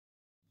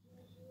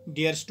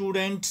Dear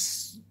students,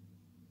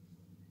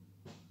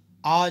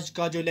 आज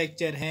का जो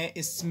लेक्चर है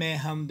इसमें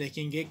हम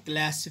देखेंगे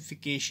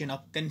classification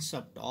of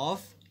concept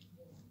of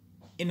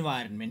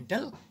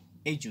environmental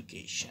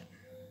education.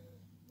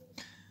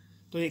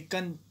 तो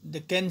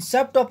the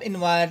concept of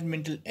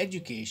environmental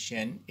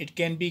education it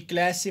can be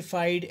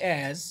classified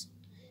as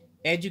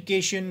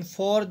education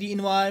for the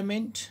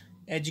environment,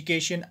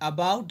 education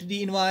about the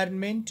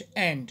environment,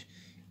 and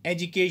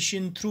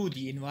education through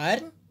the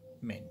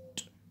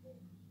environment.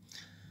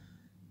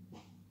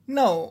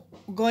 Now,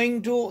 going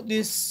to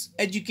this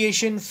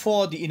education for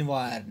the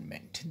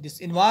environment. This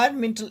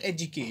environmental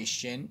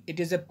education,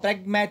 it is a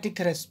pragmatic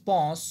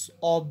response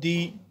of the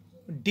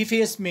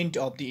defacement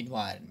of the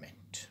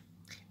environment.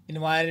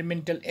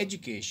 Environmental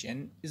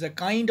education is a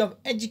kind of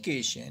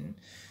education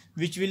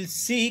which will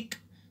seek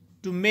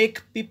to make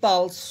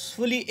people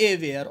fully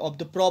aware of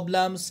the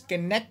problems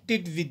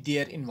connected with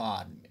their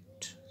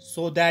environment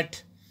so that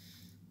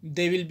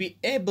they will be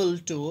able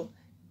to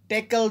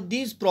tackle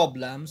these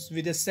problems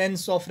with a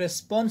sense of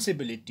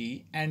responsibility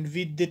and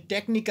with the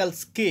technical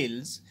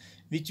skills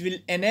which will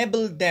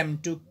enable them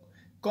to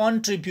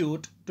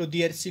contribute to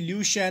their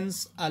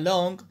solutions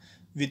along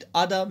with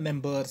other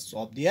members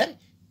of their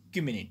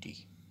community.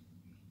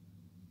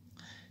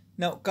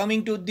 Now,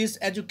 coming to this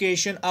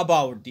education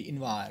about the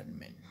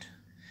environment.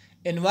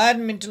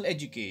 Environmental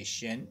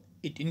education,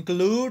 it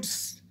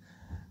includes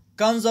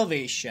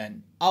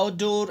conservation,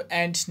 outdoor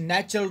and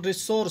natural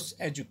resource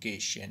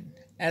education,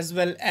 as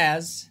well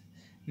as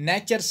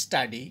nature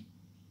study.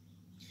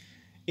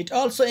 It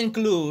also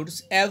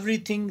includes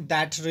everything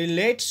that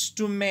relates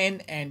to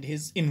man and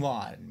his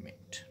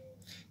environment.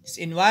 This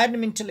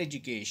environmental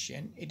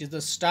education, it is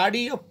the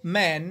study of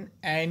man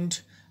and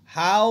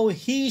how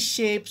he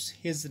shapes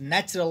his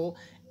natural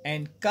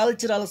and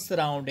cultural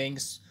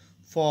surroundings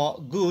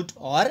for good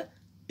or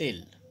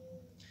ill.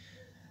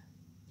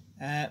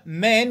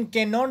 Man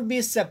cannot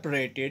be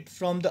separated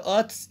from the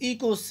earth's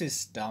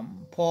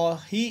ecosystem, for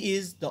he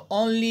is the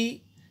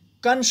only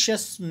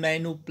conscious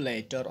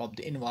manipulator of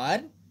the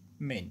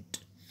environment,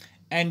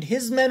 and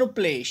his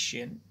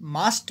manipulation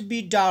must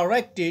be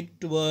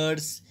directed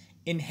towards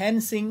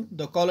enhancing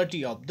the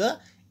quality of the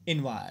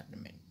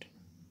environment.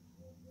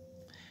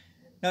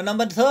 Now,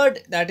 number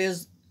third, that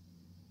is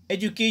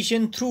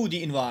education through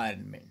the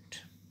environment.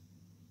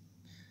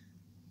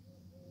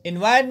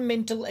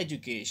 Environmental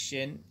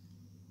education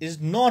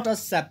is not a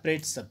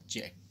separate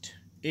subject.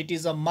 It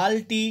is a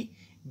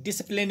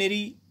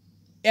multidisciplinary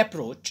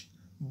approach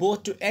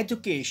both to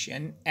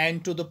education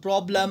and to the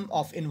problem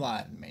of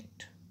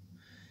environment.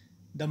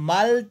 The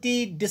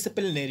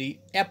multidisciplinary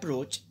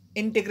approach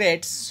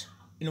integrates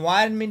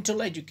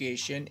environmental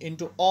education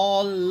into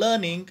all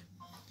learning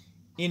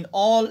in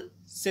all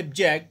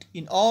subjects,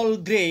 in all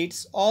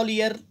grades, all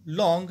year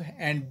long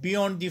and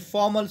beyond the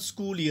formal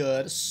school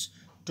years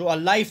to a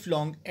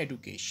lifelong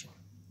education.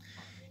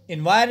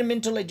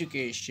 Environmental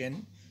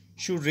education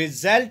should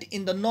result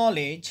in the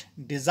knowledge,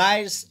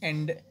 desires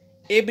and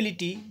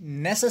ability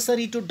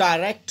necessary to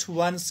direct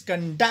one's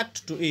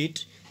conduct to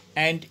it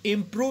and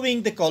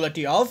improving the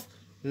quality of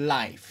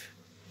life.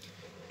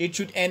 It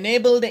should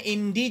enable the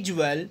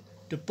individual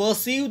to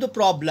perceive the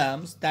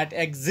problems that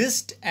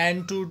exist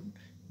and to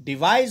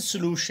devise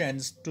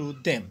solutions to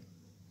them.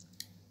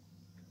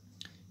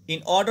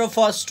 In order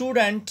for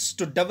students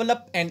to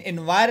develop an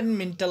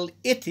environmental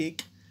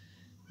ethic,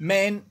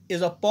 man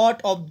is a part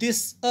of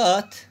this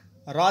earth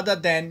rather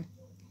than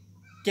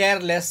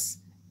careless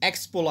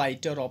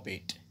exploiter of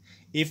it.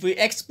 If we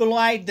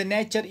exploit the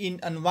nature in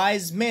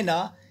unwise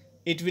manner,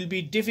 it will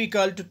be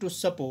difficult to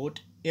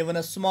support even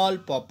a small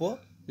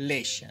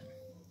population.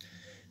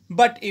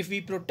 But if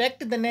we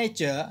protect the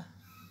nature,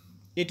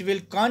 it will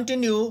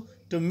continue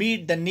to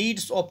meet the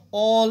needs of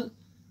all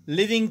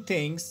living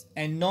things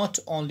and not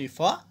only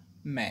for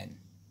man.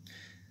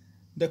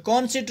 The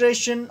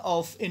consideration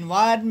of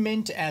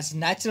environment as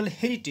natural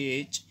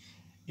heritage,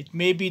 it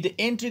may be the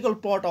integral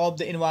part of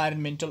the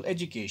environmental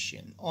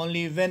education.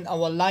 Only when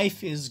our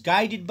life is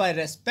guided by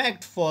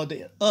respect for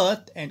the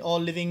earth and all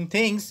living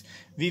things,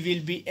 we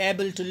will be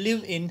able to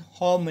live in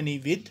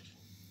harmony with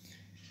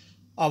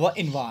our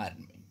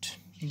environment.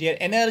 Their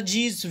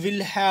energies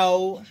will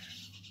have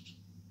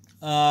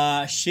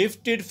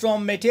shifted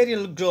from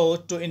material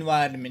growth to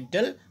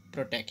environmental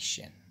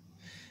protection.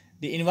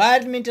 The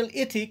environmental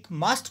ethic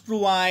must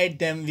provide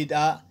them with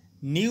a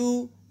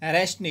new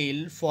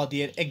rationale for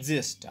their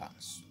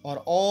existence,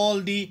 or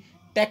all the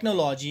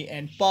technology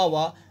and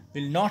power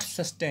will not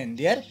sustain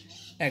their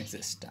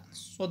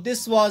existence. So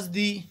this was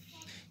the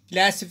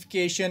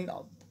classification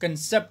of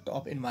concept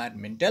of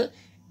environmental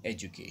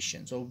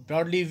education. So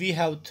broadly we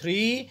have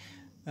three: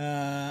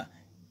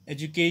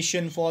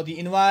 education for the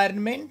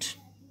environment,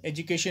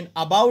 education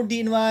about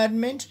the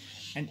environment,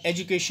 and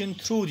education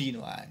through the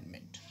environment.